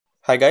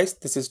Hi guys,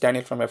 this is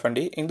Daniel from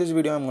F&D. In this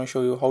video, I'm going to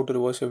show you how to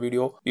reverse a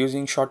video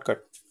using Shotcut.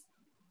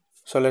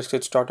 So let's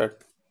get started.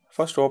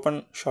 First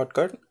open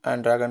Shotcut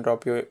and drag and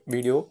drop your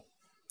video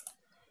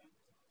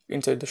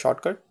inside the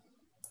Shotcut.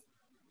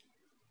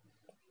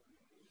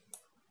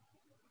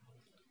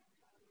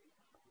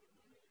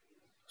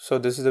 So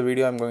this is the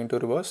video I'm going to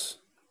reverse.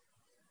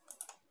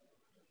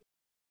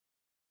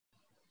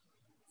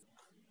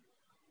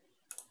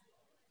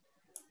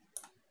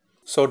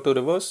 So to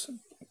reverse,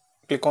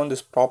 click on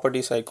this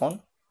properties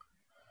icon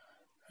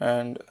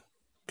and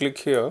click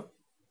here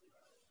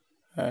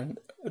and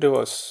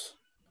reverse.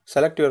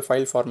 Select your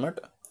file format.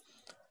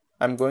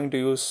 I'm going to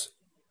use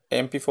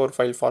MP4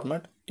 file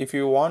format. If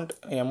you want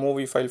a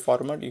MOV file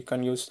format, you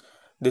can use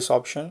this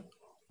option,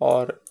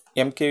 or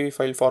MKV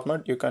file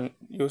format, you can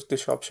use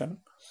this option.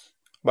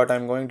 But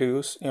I'm going to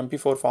use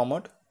MP4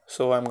 format,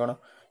 so I'm gonna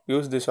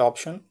use this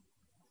option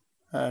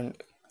and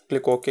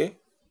click OK.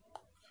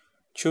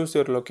 Choose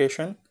your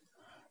location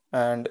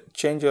and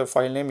change your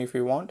file name if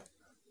you want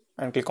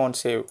and click on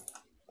save.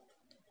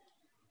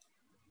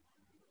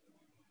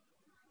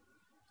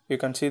 You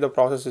can see the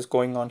process is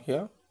going on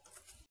here.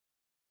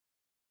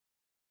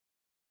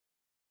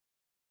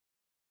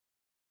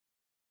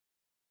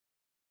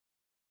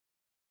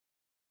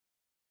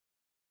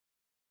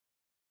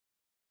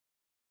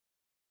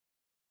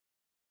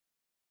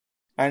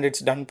 And it's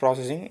done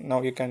processing.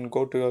 Now you can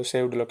go to your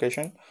saved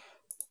location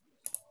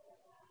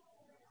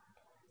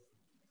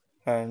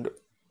and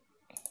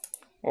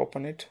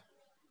open it.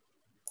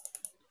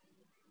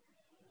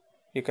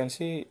 You can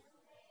see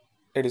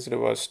it is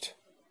reversed.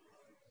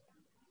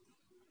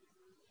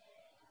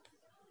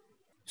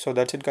 So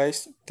that's it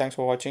guys. Thanks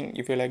for watching.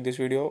 If you like this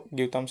video,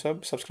 give thumbs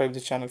up, subscribe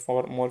this channel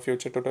for more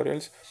future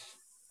tutorials.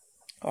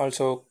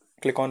 Also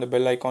click on the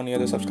bell icon near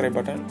the subscribe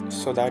button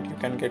so that you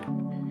can get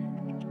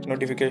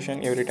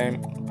notification every time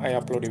I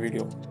upload a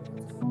video.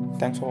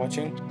 Thanks for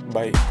watching.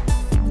 Bye.